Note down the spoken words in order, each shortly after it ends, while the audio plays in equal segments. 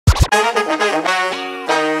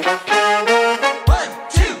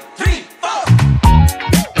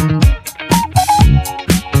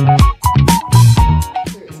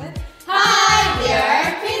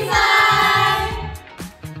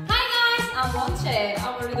Monche,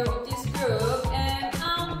 I'm a leader of this group, and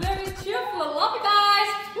I'm very cheerful. Love you guys!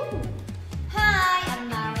 Hi, I'm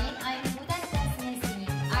Marin. I'm Muda Destination.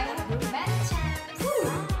 I am a group band champs.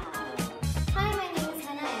 Hi, my name is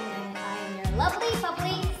Hannah, and I am your lovely,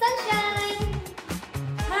 bubbly sunshine.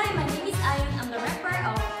 Hi, my name is Ayun. I'm the rapper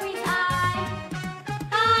of Queenz Eye.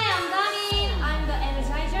 Hi, I'm Dani. I'm the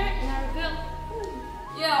energizer in our group.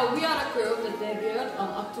 Yeah, we are a group that debuted on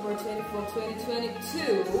October 24,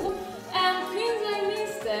 2022. And Queenz Eye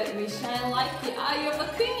means that we shine like the eye of a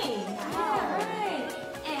queen. Alright.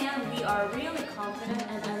 And we are really confident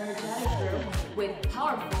and energetic group with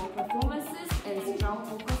powerful performances and strong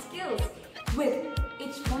vocal skills, with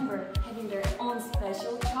each member having their own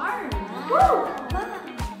special charm. Woo!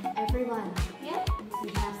 Everyone, Yeah. we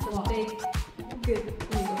have some big, good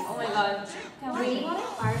news. Oh my god. We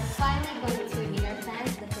are finally going to meet our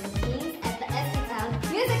fans, the Philippines, at the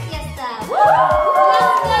SBTown Music Fiesta. Woo!